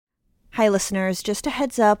Hi, listeners. Just a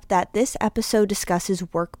heads up that this episode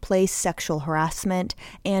discusses workplace sexual harassment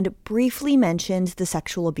and briefly mentions the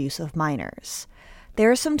sexual abuse of minors.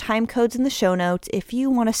 There are some time codes in the show notes if you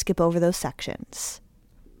want to skip over those sections.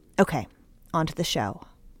 Okay, on to the show.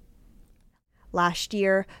 Last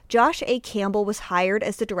year, Josh A. Campbell was hired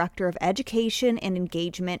as the Director of Education and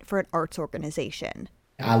Engagement for an arts organization.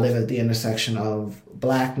 I live at the intersection of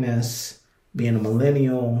Blackness, being a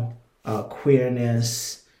millennial,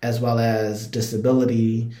 queerness, as well as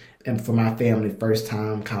disability, and for my family,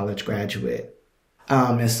 first-time college graduate.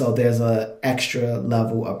 And so there's an extra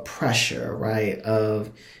level of pressure, right, of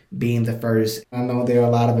being the first. I know there are a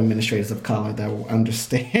lot of administrators of color that will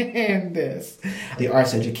understand this. The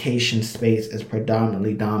arts education space is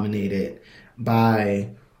predominantly dominated by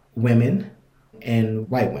women and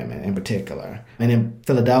white women in particular. And in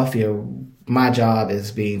Philadelphia, my job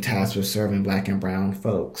is being tasked with serving Black and brown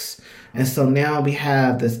folks. And so now we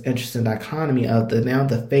have this interesting dichotomy of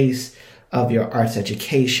the face of your arts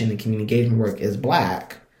education and community engagement work is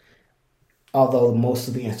Black, although most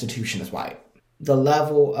of the institution is white. The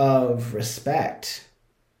level of respect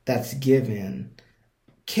that's given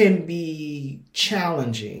can be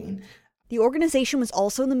challenging. The organization was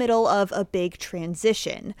also in the middle of a big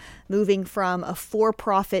transition, moving from a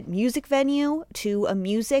for-profit music venue to a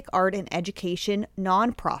music, art, and education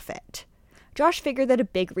nonprofit. Josh figured that a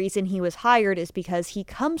big reason he was hired is because he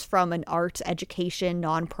comes from an arts education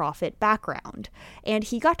nonprofit background, and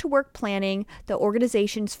he got to work planning the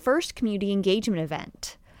organization's first community engagement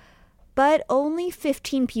event. But only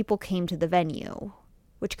 15 people came to the venue,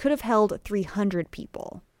 which could have held 300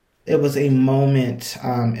 people. It was a moment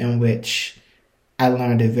in which I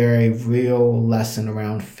learned a very real lesson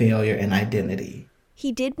around failure and identity.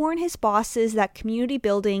 He did warn his bosses that community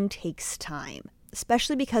building takes time,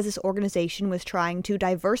 especially because this organization was trying to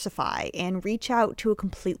diversify and reach out to a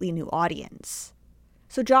completely new audience.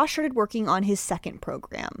 So Josh started working on his second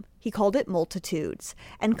program. He called it Multitudes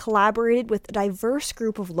and collaborated with a diverse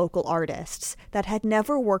group of local artists that had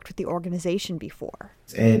never worked with the organization before.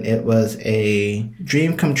 And it was a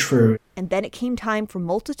dream come true. And then it came time for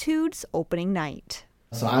Multitudes opening night.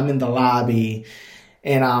 So I'm in the lobby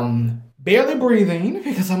and I'm barely breathing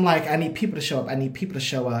because I'm like, I need people to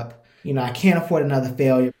show up. You know, I can't afford another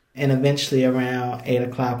failure. And eventually around 8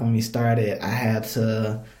 o'clock when we started, I had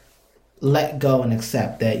to let go and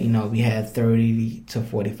accept that, you know, we had 30 to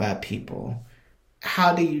 45 people.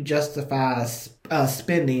 How do you justify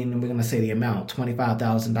spending, we're going to say the amount,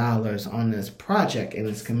 $25,000 on this project and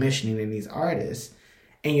its commissioning and these artists,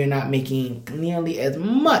 and you're not making nearly as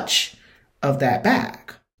much of that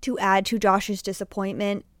back? To add to Josh's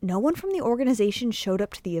disappointment, no one from the organization showed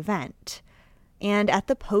up to the event. And at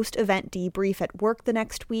the post-event debrief at work the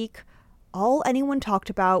next week, all anyone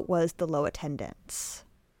talked about was the low attendance.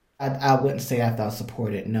 I wouldn't say I felt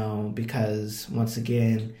supported, no, because once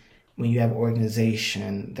again, when you have an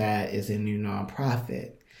organization that is a new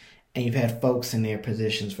nonprofit and you've had folks in their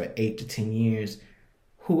positions for 8 to 10 years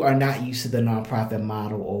who are not used to the nonprofit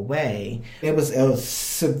model or way, it was a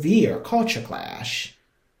severe culture clash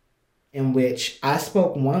in which I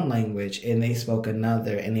spoke one language and they spoke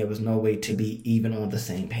another, and there was no way to be even on the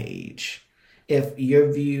same page. If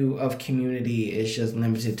your view of community is just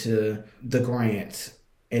limited to the grants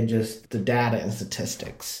and just the data and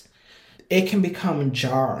statistics, it can become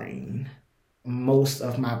jarring. Most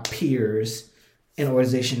of my peers in the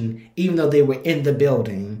organization, even though they were in the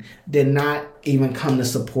building, did not even come to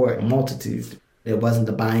support Multitudes. There wasn't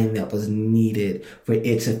the buy-in that was needed for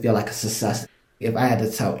it to feel like a success. If I had to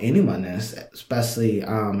tell anyone this, especially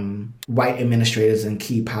white administrators in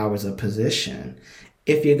key powers of position,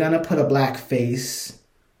 if you're going to put a Black face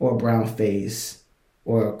or a brown face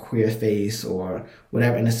or a queer face or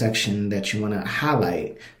whatever intersection that you want to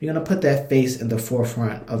highlight, you're going to put that face in the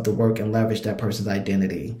forefront of the work and leverage that person's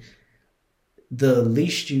identity. The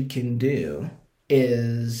least you can do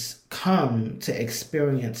is come to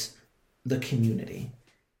experience the community.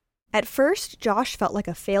 At first, Josh felt like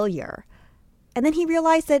a failure. And then he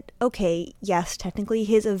realized that, okay, yes, technically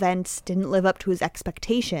his events didn't live up to his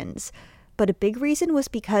expectations, but a big reason was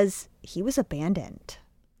because he was abandoned.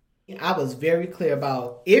 I was very clear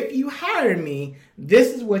about, if you hire me,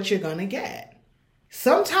 this is what you're going to get.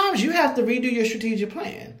 Sometimes you have to redo your strategic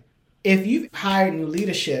plan. If you've hired new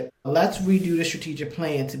leadership, let's redo the strategic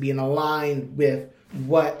plan to be in line with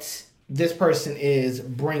what this person is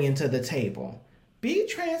bringing to the table. Be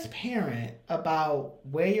transparent about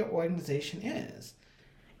where your organization is.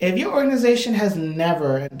 If your organization has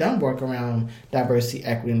never done work around diversity,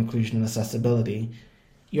 equity, inclusion, and accessibility,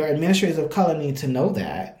 your administrators of color need to know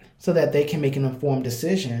that so that they can make an informed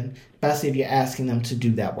decision, especially if you're asking them to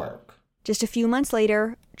do that work. Just a few months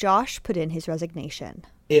later, Josh put in his resignation.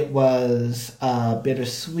 It was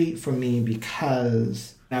bittersweet for me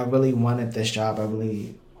because I really wanted this job. I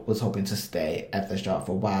really was hoping to stay at this job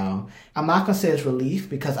for a while. I'm not going to say it's relief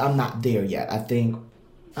because I'm not there yet. I think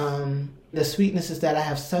the sweetness is that I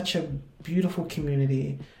have such a beautiful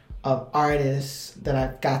community of artists that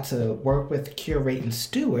I've got to work with, curate, and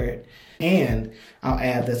steward. And I'll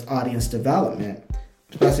add this audience development,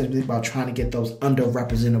 especially about trying to get those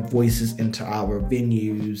underrepresented voices into our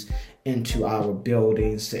venues, into our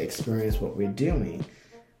buildings to experience what we're doing.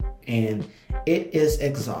 And it is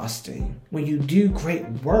exhausting. When you do great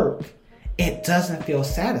work, it doesn't feel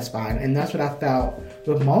satisfying. And that's what I felt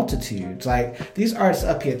with Multitudes. Like, these artists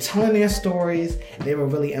up here telling their stories, they were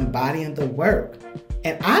really embodying the work.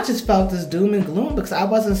 And I just felt this doom and gloom because I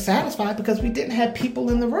wasn't satisfied because we didn't have people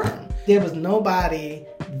in the room. There was nobody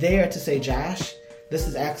there to say, Josh, this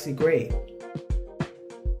is actually great.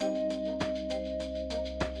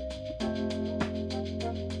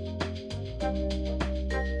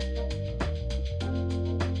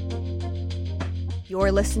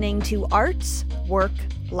 You're listening to Arts, Work,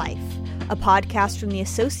 Life, a podcast from the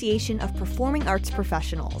Association of Performing Arts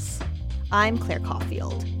Professionals. I'm Claire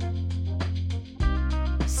Caulfield.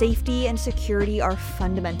 Safety and security are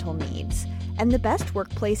fundamental needs, and the best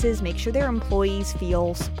workplaces make sure their employees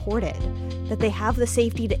feel supported, that they have the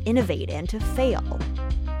safety to innovate and to fail,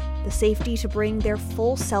 the safety to bring their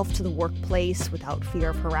full self to the workplace without fear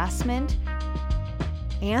of harassment,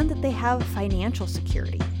 and that they have financial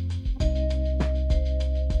security.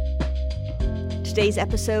 Today's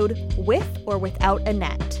episode, With or Without a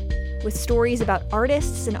Net, with stories about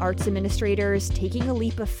artists and arts administrators taking a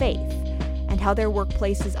leap of faith and how their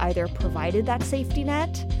workplaces either provided that safety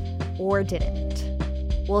net or didn't.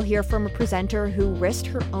 We'll hear from a presenter who risked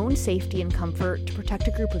her own safety and comfort to protect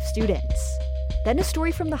a group of students. Then a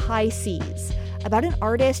story from the high seas about an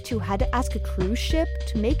artist who had to ask a cruise ship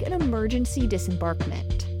to make an emergency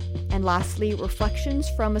disembarkment. And lastly, reflections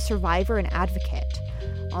from a survivor and advocate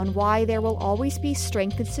on why there will always be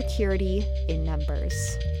strength and security in numbers.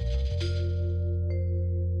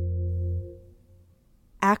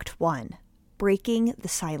 Act 1. Breaking the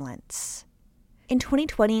Silence. In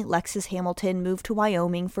 2020, Lexis Hamilton moved to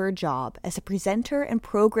Wyoming for a job as a presenter and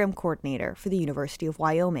program coordinator for the University of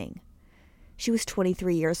Wyoming. She was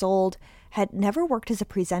 23 years old, had never worked as a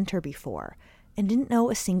presenter before, and didn't know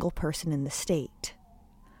a single person in the state.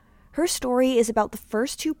 Her story is about the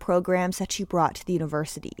first two programs that she brought to the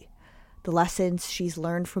university, the lessons she's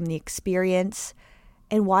learned from the experience,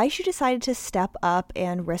 and why she decided to step up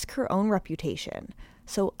and risk her own reputation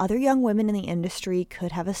so other young women in the industry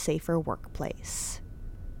could have a safer workplace.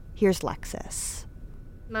 Here's Lexis.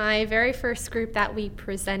 My very first group that we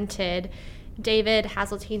presented, David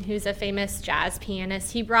Hazeltine, who's a famous jazz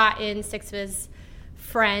pianist, he brought in 6 of his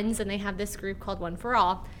friends, and they have this group called One for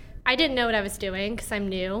All. I didn't know what I was doing because I'm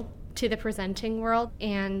new to the presenting world.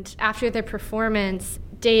 And after the performance,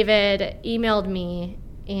 David emailed me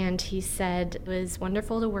and he said it was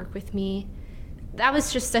wonderful to work with me. That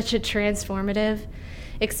was just such a transformative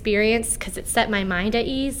experience because it set my mind at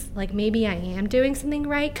ease. Like, maybe I am doing something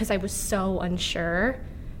right because I was so unsure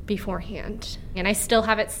beforehand. And I still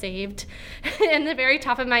have it saved in the very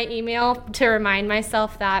top of my email to remind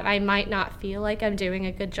myself that I might not feel like I'm doing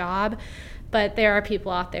a good job, but there are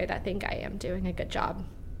people out there that think I am doing a good job.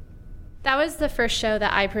 That was the first show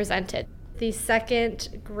that I presented. The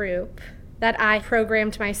second group that I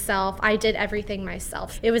programmed myself, I did everything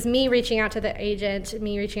myself. It was me reaching out to the agent,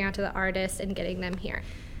 me reaching out to the artist, and getting them here.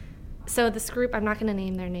 So this group, I'm not going to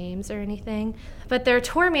name their names or anything, but their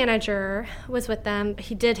tour manager was with them.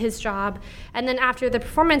 He did his job. And then after the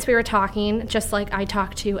performance, we were talking, just like I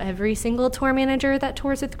talk to every single tour manager that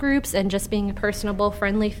tours with groups, and just being a personable,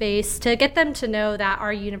 friendly face to get them to know that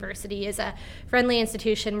our university is a friendly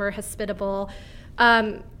institution. We're hospitable.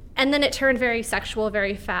 And then it turned very sexual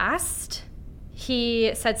very fast.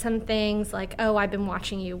 He said some things like, "Oh, I've been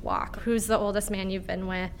watching you walk. Who's the oldest man you've been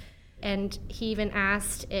with?" And he even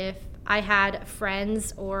asked if I had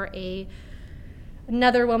friends or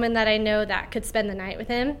another woman that I know that could spend the night with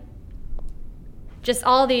him. Just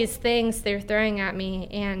all these things they're throwing at me,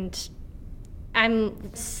 and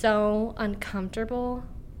I'm so uncomfortable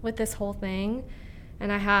with this whole thing.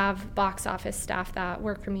 And I have box office staff that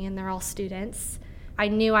work for me, and they're all students. I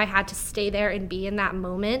knew I had to stay there and be in that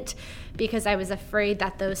moment because I was afraid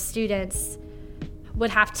that those students would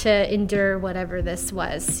have to endure whatever this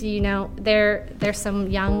was. You know, there's some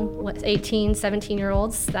young 18,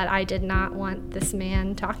 17-year-olds that I did not want this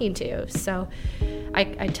man talking to. So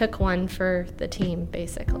I took one for the team,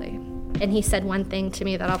 basically. And he said one thing to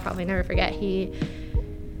me that I'll probably never forget. He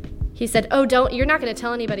he said, "Oh, you're not going to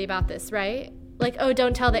tell anybody about this, right? Like, oh,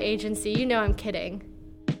 don't tell the agency. You know I'm kidding."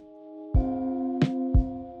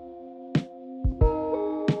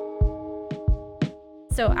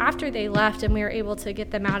 So after they left and we were able to get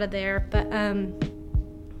them out of there, but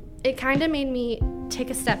it kind of made me take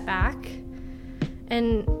a step back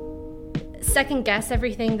and second guess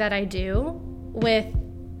everything that I do with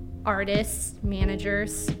artists,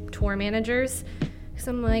 managers, tour managers. Because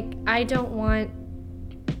I'm like, I don't want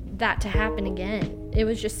that to happen again. It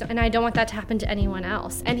was just, and I don't want that to happen to anyone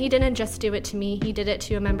else. And he didn't just do it to me, he did it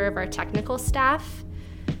to a member of our technical staff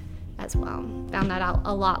as well. Found that out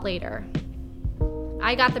a lot later.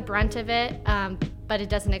 I got the brunt of it, but it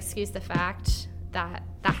doesn't excuse the fact that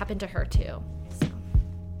that happened to her too. So.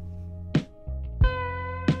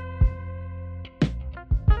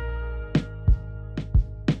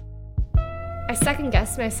 I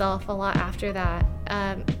second-guessed myself a lot after that.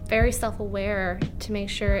 Very self-aware to make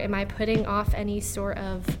sure, am I putting off any sort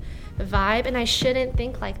of vibe? And I shouldn't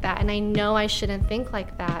think like that, and I know I shouldn't think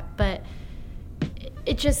like that, but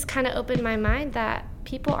it just kind of opened my mind that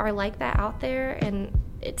people are like that out there, and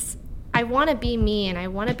I want to be me and I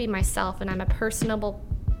want to be myself, and I'm a personable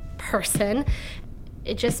person.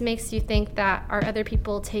 It just makes you think that are other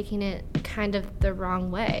people taking it kind of the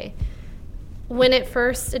wrong way. When it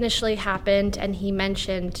first initially happened and he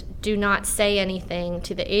mentioned, do not say anything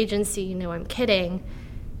to the agency, you know I'm kidding,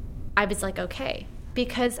 I was like, okay,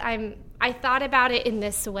 because I thought about it in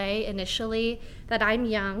this way initially, that I'm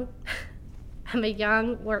young. I'm a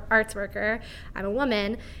young arts worker, I'm a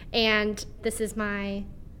woman, and this is my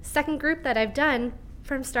second group that I've done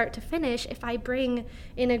from start to finish. If I bring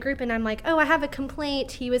in a group and I'm like, oh, I have a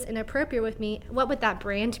complaint, he was inappropriate with me, what would that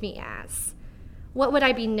brand me as? What would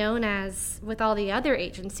I be known as with all the other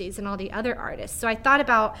agencies and all the other artists? So I thought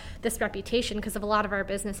about this reputation, because of a lot of our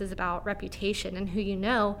business is about reputation and who you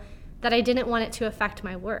know, that I didn't want it to affect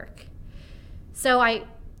my work. So I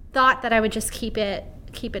thought that I would just keep it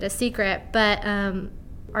a secret, but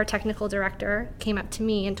our technical director came up to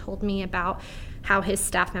me and told me about how his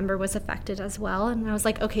staff member was affected as well, and I was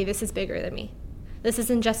like, okay, this is bigger than me. This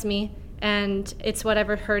isn't just me, and it's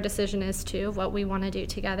whatever her decision is too, of what we want to do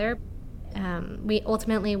together. We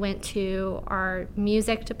ultimately went to our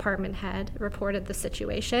music department head, reported the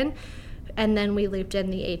situation, and then we looped in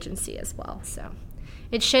the agency as well. So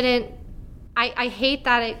it shouldn't, I hate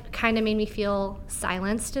that it kind of made me feel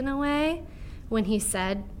silenced in a way when he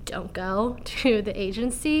said, don't go to the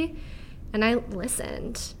agency. And I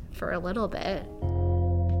listened for a little bit.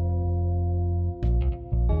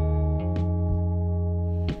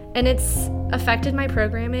 And it's affected my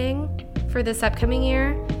programming for this upcoming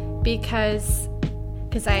year because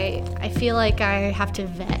I feel like I have to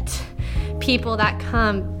vet people that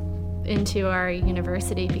come into our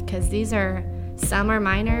university, because some are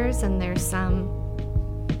minors and there's some,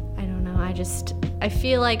 I don't know, I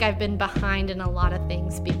feel like I've been behind in a lot of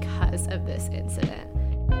things because of this incident.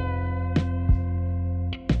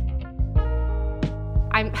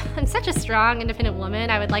 I'm such a strong, independent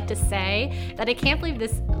woman. I would like to say that I can't believe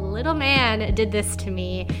this little man did this to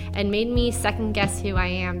me and made me second guess who I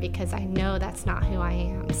am, because I know that's not who I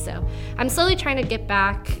am. So I'm slowly trying to get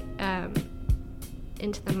back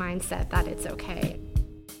into the mindset that it's okay.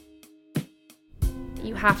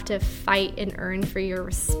 You have to fight and earn for your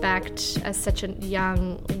respect as such a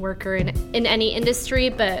young worker in any industry,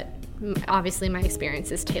 but obviously my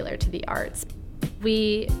experience is tailored to the arts.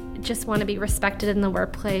 We just want to be respected in the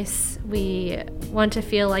workplace. We want to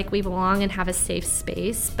feel like we belong and have a safe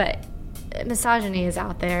space, but misogyny is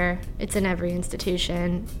out there. It's in every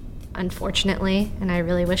institution, unfortunately, and I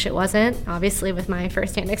really wish it wasn't. Obviously, with my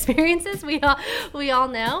firsthand experiences, we all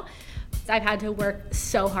know. I've had to work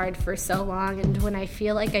so hard for so long, and when I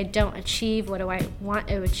feel like I don't achieve what do I want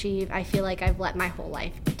to achieve, I feel like I've let my whole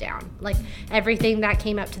life down. Like everything that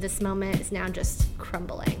came up to this moment is now just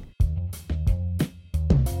crumbling.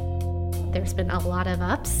 There's been a lot of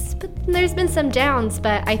ups, but there's been some downs,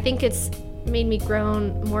 but I think it's made me grow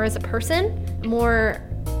more as a person, more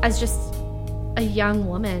as just a young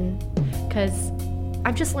woman, because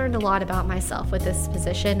I've just learned a lot about myself with this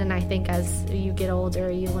position, and I think as you get older,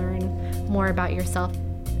 you learn more about yourself.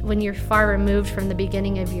 When you're far removed from the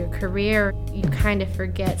beginning of your career, you kind of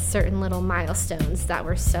forget certain little milestones that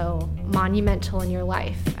were so monumental in your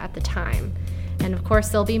life at the time. And of course,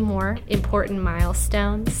 there'll be more important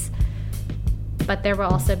milestones, but there will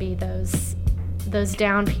also be those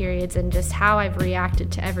down periods, and just how I've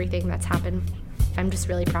reacted to everything that's happened. I'm just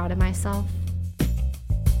really proud of myself.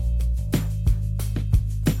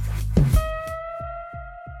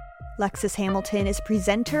 Lexis Hamilton is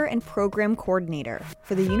presenter and program coordinator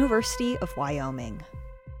for the University of Wyoming.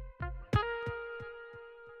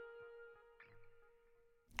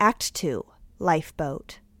 Act 2,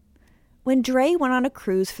 Lifeboat. When Dre went on a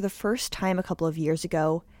cruise for the first time a couple of years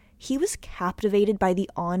ago, he was captivated by the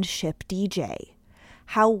on-ship DJ.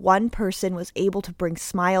 How one person was able to bring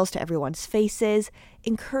smiles to everyone's faces,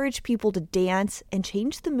 encourage people to dance, and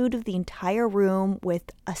change the mood of the entire room with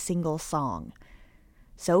a single song.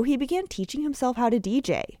 So he began teaching himself how to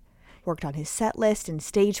DJ, worked on his set list and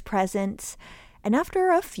stage presence, and after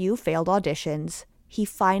a few failed auditions, he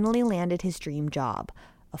finally landed his dream job,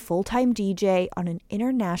 a full-time DJ on an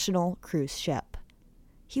international cruise ship.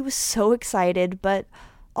 He was so excited, but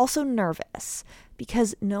also nervous,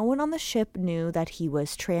 because no one on the ship knew that he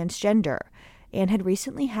was transgender and had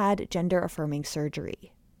recently had gender-affirming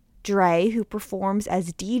surgery. Dre, who performs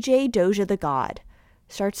as DJ Doja the God,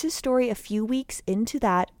 starts his story a few weeks into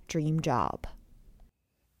that dream job.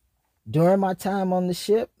 During my time on the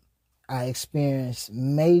ship, I experienced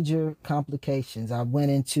major complications. I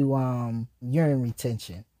went into urine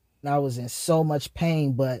retention. I was in so much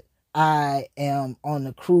pain, but I am on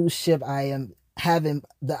the cruise ship. I am having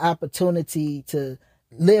the opportunity to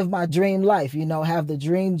live my dream life, have the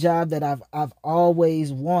dream job that I've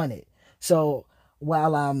always wanted. So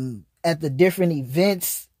while I'm at the different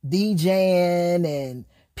events, DJing, and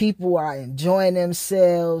people are enjoying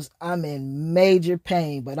themselves, I'm in major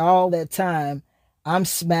pain. But all that time, I'm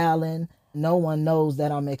smiling. No one knows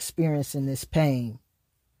that I'm experiencing this pain.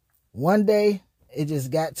 One day, it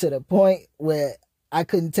just got to the point where I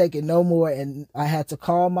couldn't take it no more, and I had to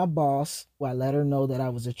call my boss. I let her know that I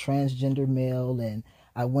was a transgender male, and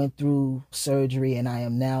I went through surgery, and I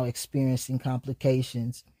am now experiencing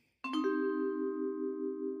complications.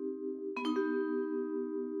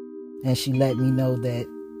 And she let me know that,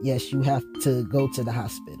 yes, you have to go to the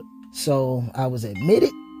hospital. So I was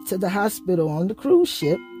admitted to the hospital on the cruise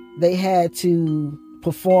ship. They had to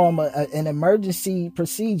perform an emergency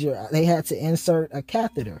procedure. They had to insert a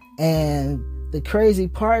catheter. And the crazy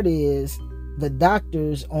part is the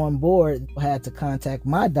doctors on board had to contact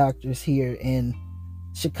my doctors here in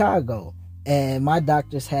Chicago. And my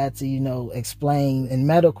doctors had to, explain in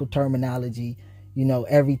medical terminology,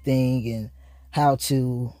 everything and how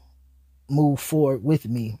to move forward with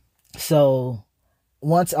me. So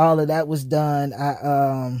once all of that was done,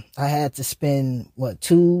 I had to spend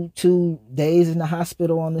two days in the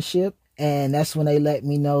hospital on the ship, and that's when they let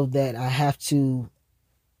me know that I have to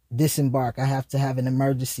disembark. I have to have an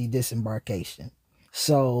emergency disembarkation.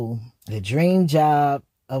 So the dream job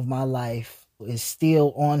of my life is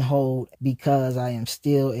still on hold because I am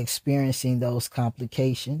still experiencing those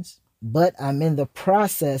complications, but I'm in the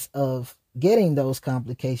process of getting those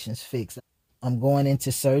complications fixed. I'm going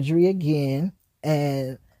into surgery again,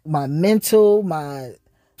 and my mental, my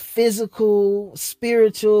physical,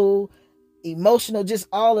 spiritual, emotional, just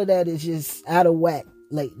all of that is just out of whack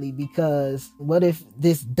lately, because what if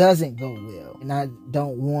this doesn't go well? And I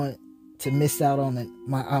don't want to miss out on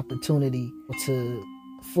my opportunity to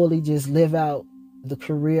fully just live out the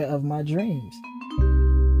career of my dreams.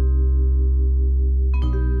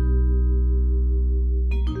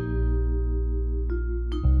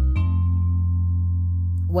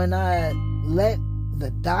 When I let the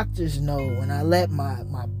doctors know, when I let my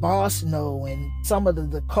boss know, and some of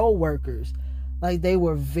the co-workers, they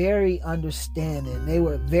were very understanding. They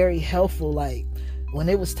were very helpful. When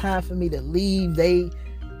it was time for me to leave, they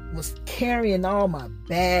was carrying all my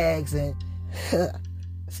bags, and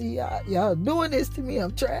see, y'all doing this to me.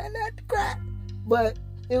 I'm trying not to cry, but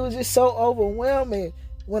it was just so overwhelming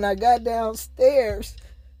when I got downstairs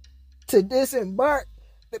to disembark.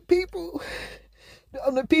 The people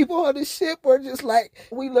on the ship were just like,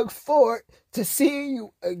 we look forward to seeing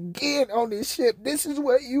you again on this ship. This is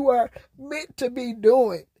what you are meant to be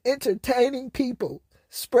doing, entertaining people,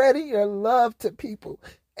 spreading your love to people.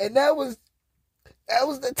 And that was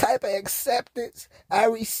the type of acceptance I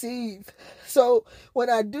received. So when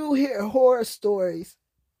I do hear horror stories,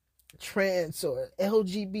 trans or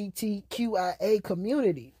LGBTQIA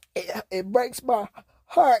community, it breaks my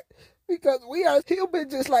heart, because we are human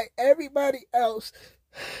just like everybody else.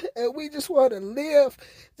 And we just want to live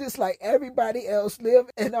just like everybody else, live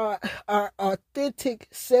in our authentic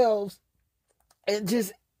selves and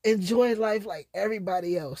just enjoy life like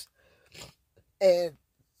everybody else. And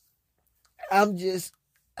I'm just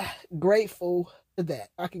grateful that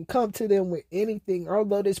I can come to them with anything.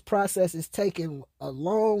 Although this process is taking a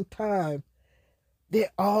long time,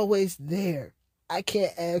 they're always there. I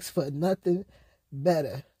can't ask for nothing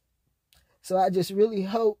better. So I just really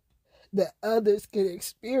hope that others can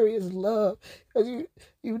experience love, because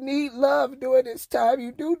you need love during this time.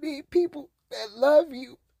 You do need people that love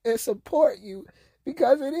you and support you,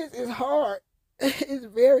 because it's hard. It's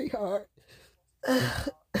very hard. I'm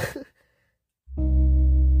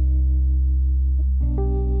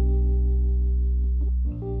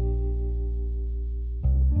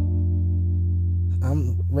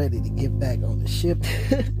ready to get back on the ship.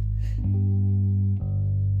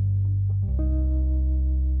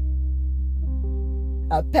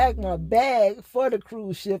 I packed my bag for the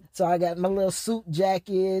cruise ship. So I got my little suit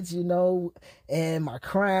jackets, and my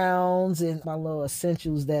crowns and my little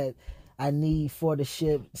essentials that I need for the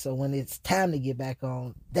ship. So when it's time to get back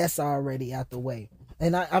on, that's already out the way.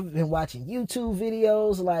 And I've been watching YouTube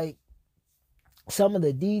videos, like some of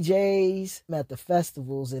the DJs at the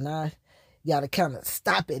festivals, and I got to kind of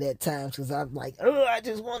stop it at times because I'm like, oh, I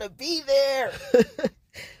just want to be there.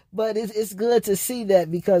 But it's good to see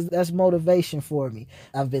that because that's motivation for me.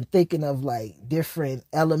 I've been thinking of like different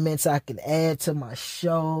elements I can add to my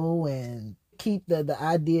show and keep the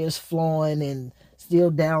ideas flowing and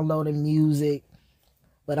still downloading music.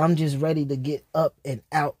 But I'm just ready to get up and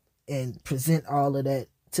out and present all of that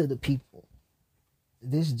to the people.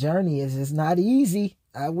 This journey is not easy.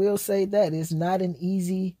 I will say that. It's not an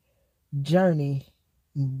easy journey,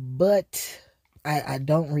 but I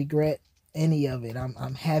don't regret any of it.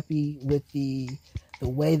 I'm happy with the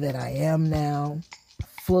way that I am now,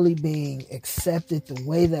 fully being accepted the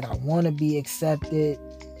way that I want to be accepted.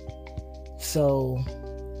 So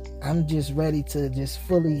I'm just ready to just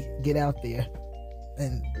fully get out there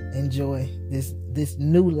and enjoy this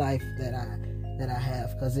new life that I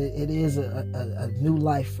have, because it is a new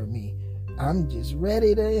life for me. I'm just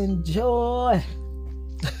ready to enjoy.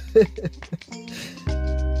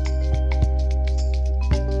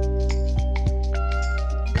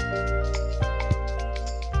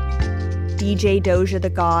 DJ Doja the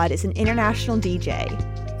God is an international DJ,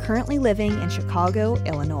 currently living in Chicago,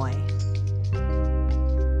 Illinois.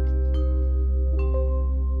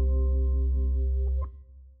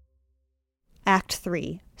 Act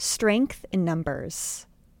 3. Strength in Numbers.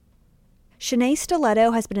 Shanae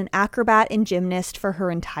Stiletto has been an acrobat and gymnast for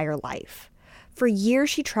her entire life. For years,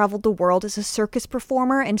 she traveled the world as a circus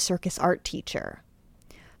performer and circus art teacher.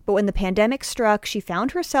 But when the pandemic struck, she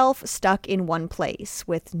found herself stuck in one place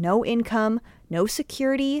with no income, no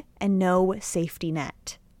security, and no safety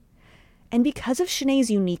net. And because of Shanae's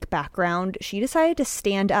unique background, she decided to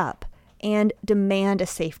stand up and demand a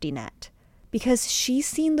safety net, because she's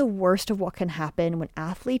seen the worst of what can happen when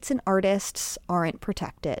athletes and artists aren't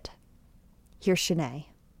protected. Here's Shanae.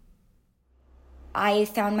 I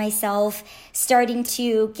found myself starting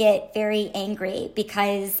to get very angry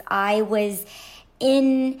because I was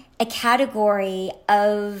in a category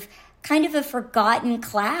of kind of a forgotten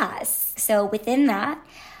class. So within that,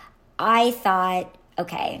 I thought,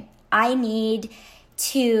 okay, I need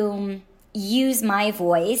to use my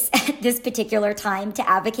voice at this particular time to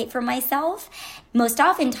advocate for myself. Most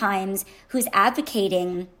oftentimes, who's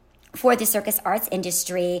advocating for the circus arts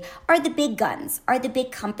industry are the big guns, are the big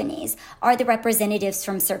companies, are the representatives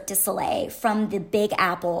from Cirque du Soleil, from the Big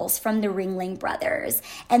Apples, from the Ringling Brothers,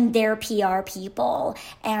 and their PR people.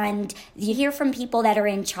 And you hear from people that are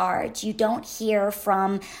in charge. You don't hear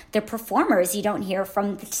from the performers. You don't hear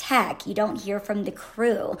from the tech. You don't hear from the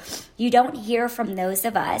crew. You don't hear from those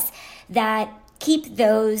of us that keep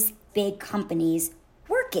those big companies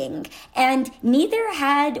working. And neither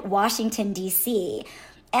had Washington, D.C.,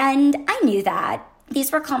 and I knew that.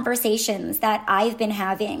 These were conversations that I've been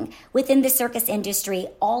having within the circus industry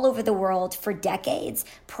all over the world for decades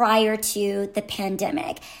prior to the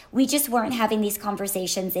pandemic. We just weren't having these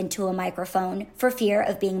conversations into a microphone for fear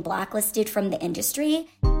of being blacklisted from the industry.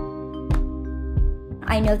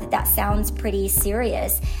 I know that sounds pretty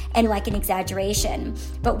serious and like an exaggeration,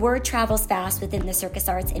 but word travels fast within the circus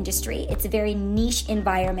arts industry. It's a very niche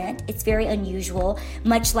environment. It's very unusual,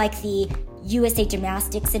 much like the USA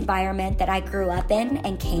Gymnastics environment that I grew up in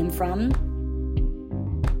and came from.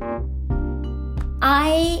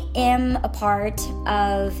 I am a part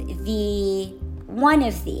of one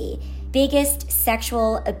of the biggest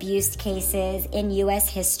sexual abuse cases in U.S.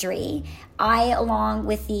 history. I, along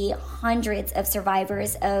with the hundreds of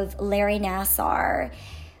survivors of Larry Nassar,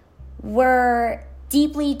 were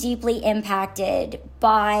deeply, deeply impacted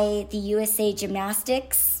by the USA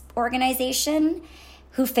Gymnastics organization,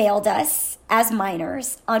 who failed us as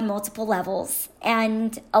minors on multiple levels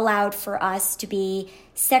and allowed for us to be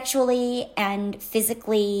sexually and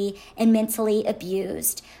physically and mentally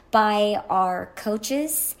abused by our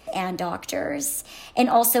coaches and doctors, and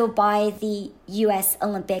also by the U.S.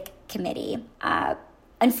 Olympic Committee.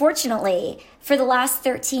 Unfortunately, for the last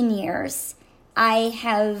 13 years, I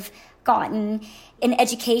have gotten an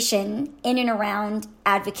education in and around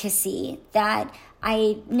advocacy that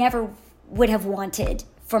I never would have wanted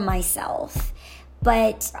for myself.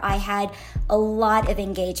 But I had a lot of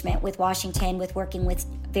engagement with Washington, with working with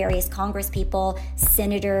various congresspeople,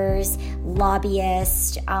 senators,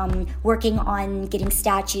 lobbyists, working on getting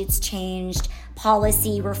statutes changed,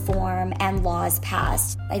 policy reform, and laws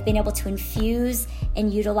passed. I've been able to infuse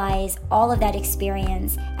and utilize all of that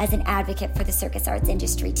experience as an advocate for the circus arts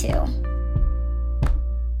industry too.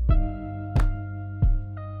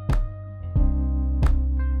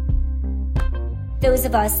 Those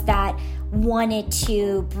of us that wanted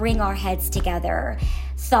to bring our heads together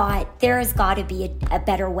thought there's got to be a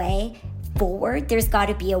better way forward. There's got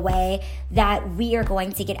to be a way that we are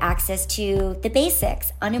going to get access to the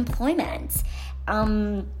basics, unemployment,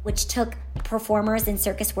 which took performers and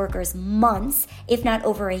circus workers months, if not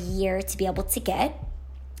over a year, to be able to get.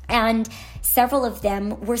 And several of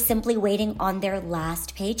them were simply waiting on their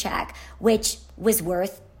last paycheck, which was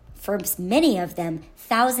worth, for many of them,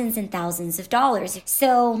 thousands and thousands of dollars.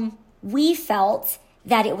 So we felt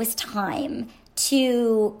that it was time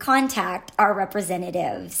to contact our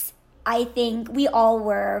representatives. I think we all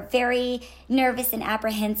were very nervous and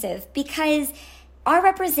apprehensive because our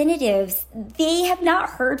representatives, they have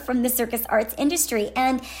not heard from the circus arts industry.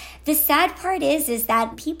 And the sad part is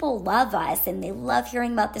that people love us and they love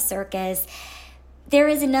hearing about the circus. There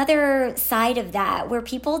is another side of that where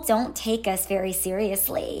people don't take us very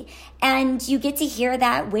seriously. And you get to hear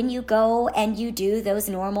that when you go and you do those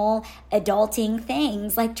normal adulting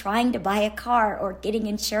things like trying to buy a car or getting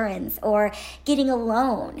insurance or getting a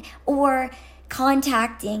loan or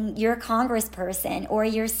contacting your congressperson or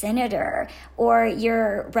your senator or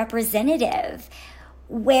your representative,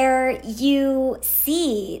 where you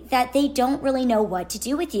see that they don't really know what to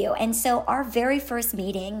do with you. And so our very first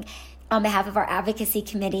meeting on behalf of our advocacy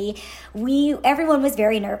committee, everyone was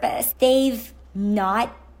very nervous. They've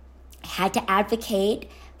not had to advocate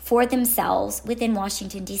for themselves within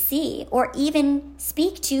Washington, D.C., or even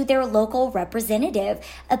speak to their local representative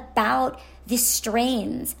about the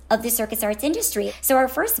strains of the circus arts industry. So our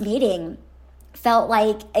first meeting felt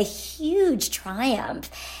like a huge triumph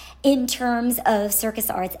in terms of circus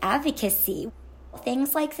arts advocacy.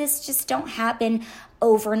 Things like this just don't happen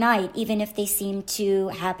overnight, even if they seem to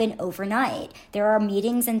happen overnight. There are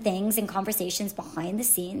meetings and things and conversations behind the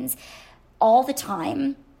scenes all the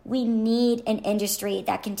time. We need an industry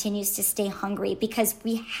that continues to stay hungry because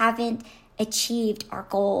we haven't achieved our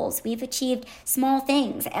goals. We've achieved small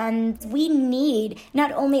things, and we need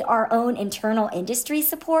not only our own internal industry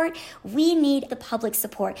support, we need the public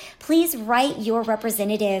support. Please write your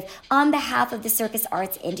representative on behalf of the circus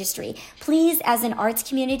arts industry. Please, as an arts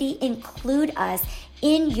community, include us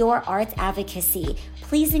in your arts advocacy.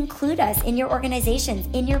 Please include us in your organizations,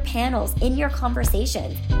 in your panels, in your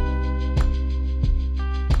conversations.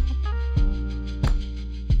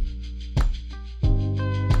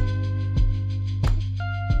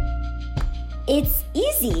 It's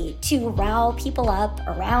easy to rile people up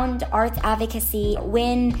around arts advocacy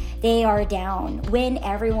when they are down, when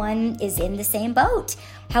everyone is in the same boat.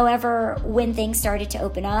 However, when things started to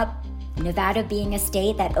open up, Nevada being a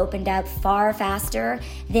state that opened up far faster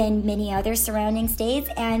than many other surrounding states,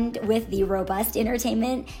 and with the robust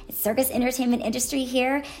circus entertainment industry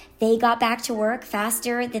here, they got back to work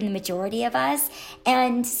faster than the majority of us.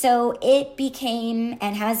 And so it became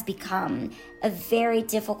and has become a very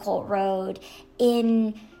difficult road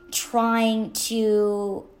in trying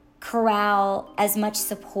to corral as much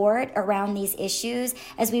support around these issues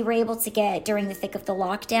as we were able to get during the thick of the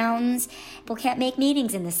lockdowns. People can't make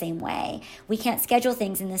meetings in the same way. We can't schedule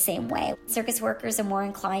things in the same way. Circus workers are more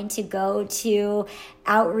inclined to go to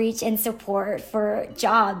outreach and support for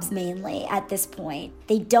jobs mainly at this point.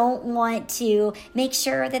 They don't want to make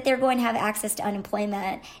sure that they're going to have access to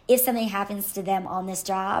unemployment if something happens to them on this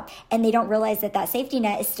job, and they don't realize that that safety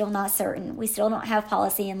net is still not certain. We still don't have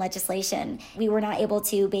policy and legislation. We were not able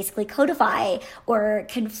to basically codify or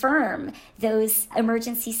confirm those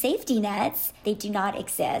emergency safety nets. They do not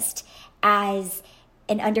exist as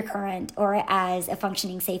an undercurrent or as a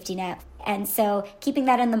functioning safety net. And so keeping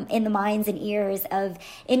that in the minds and ears of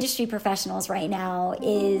industry professionals right now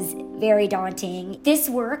is very daunting. This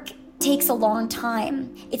work takes a long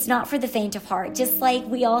time. It's not for the faint of heart, just like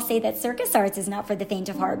we all say that circus arts is not for the faint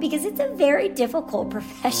of heart, because it's a very difficult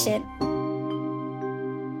profession.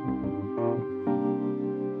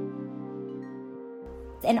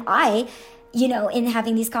 And I, in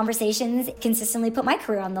having these conversations, consistently put my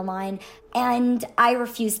career on the line, and I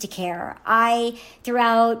refuse to care. I,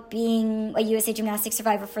 throughout being a USA Gymnastics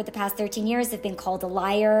survivor for the past 13 years, have been called a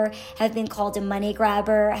liar, have been called a money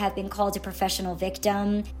grabber, have been called a professional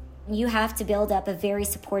victim. You have to build up a very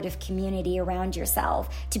supportive community around yourself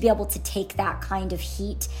to be able to take that kind of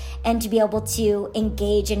heat and to be able to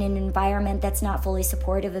engage in an environment that's not fully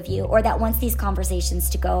supportive of you or that wants these conversations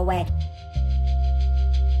to go away.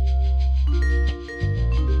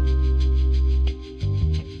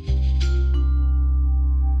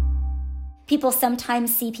 People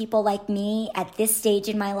sometimes see people like me at this stage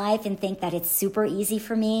in my life and think that it's super easy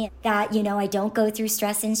for me, that, I don't go through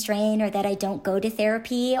stress and strain, or that I don't go to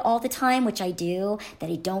therapy all the time, which I do, that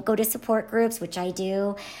I don't go to support groups, which I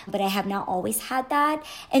do, but I have not always had that.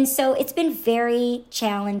 And so it's been very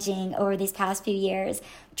challenging over these past few years,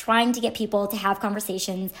 trying to get people to have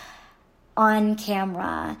conversations on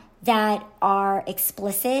camera that are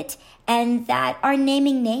explicit and that are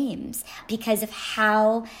naming names because of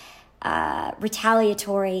how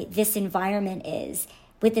retaliatory this environment is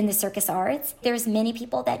within the circus arts. There's many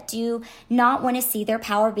people that do not want to see their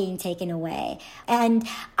power being taken away. And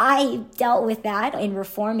I dealt with that in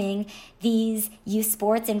reforming these youth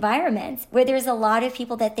sports environments where there's a lot of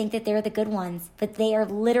people that think that they're the good ones, but they are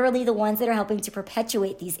literally the ones that are helping to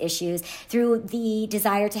perpetuate these issues through the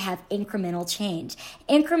desire to have incremental change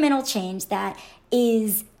that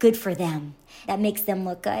is good for them, that makes them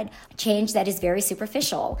look good, change that is very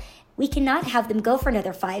superficial. We cannot have them go for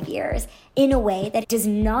another 5 years in a way that does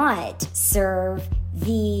not serve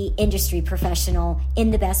the industry professional in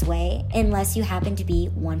the best way unless you happen to be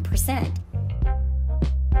 1%.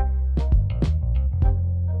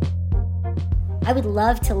 I would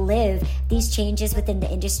love to live these changes within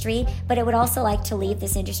the industry, but I would also like to leave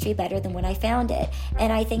this industry better than when I found it.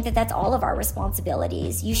 And I think that that's all of our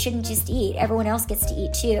responsibilities. You shouldn't just eat. Everyone else gets to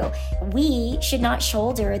eat too. We should not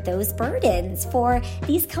shoulder those burdens for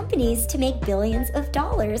these companies to make billions of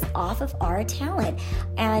dollars off of our talent.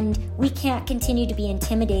 And we can't continue to be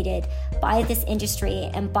intimidated by this industry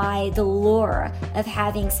and by the lure of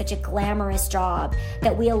having such a glamorous job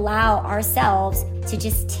that we allow ourselves to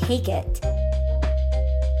just take it.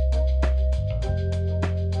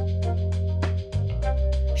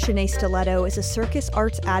 Shanae Stiletto is a circus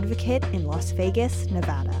arts advocate in Las Vegas,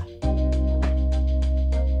 Nevada.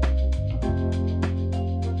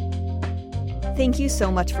 Thank you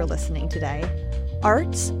so much for listening today.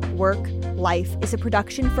 Arts, Work, Life is a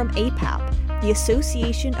production from APAP, the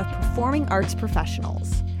Association of Performing Arts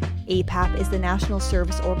Professionals. APAP is the national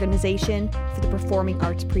service organization for the performing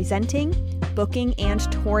arts presenting, booking,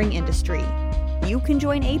 and touring industry. You can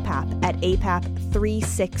join APAP at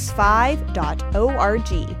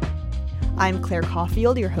apap365.org. I'm Claire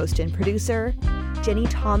Caulfield, your host and producer. Jenny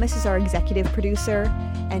Thomas is our executive producer,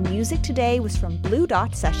 and music today was from Blue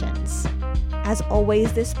Dot Sessions. As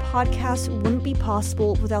always, this podcast wouldn't be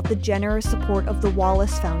possible without the generous support of the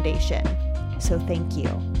Wallace Foundation, so thank you.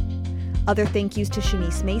 Other thank yous to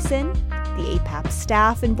Shanice Mason, the APAP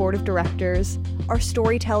staff and board of directors, our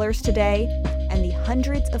storytellers today, and the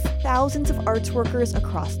hundreds of thousands of arts workers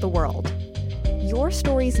across the world. Your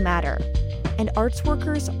stories matter, and arts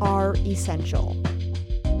workers are essential.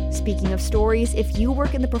 Speaking of stories, if you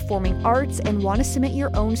work in the performing arts and want to submit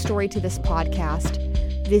your own story to this podcast,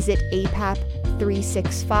 visit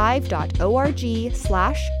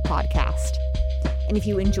apap365.org/podcast. And if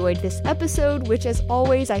you enjoyed this episode, which as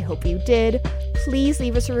always I hope you did, please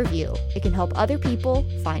leave us a review. It can help other people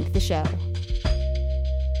find the show.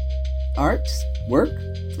 Arts, work,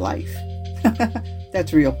 life.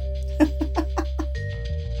 That's real.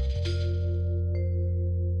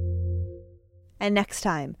 And next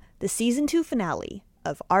time, the season 2 finale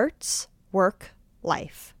of Arts, Work,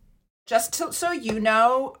 Life. Just so you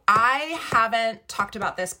know, I haven't talked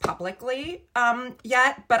about this publicly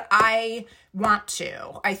yet, but I want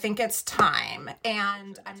to. I think it's time,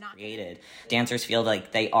 and I'm not created. Dancers feel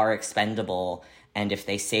like they are expendable, and if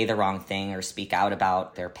they say the wrong thing or speak out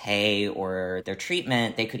about their pay or their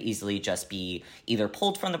treatment, they could easily just be either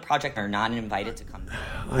pulled from the project or not invited to come.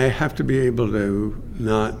 I have to be able to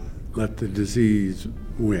not let the disease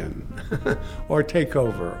win or take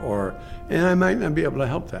over, and I might not be able to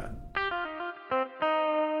help that.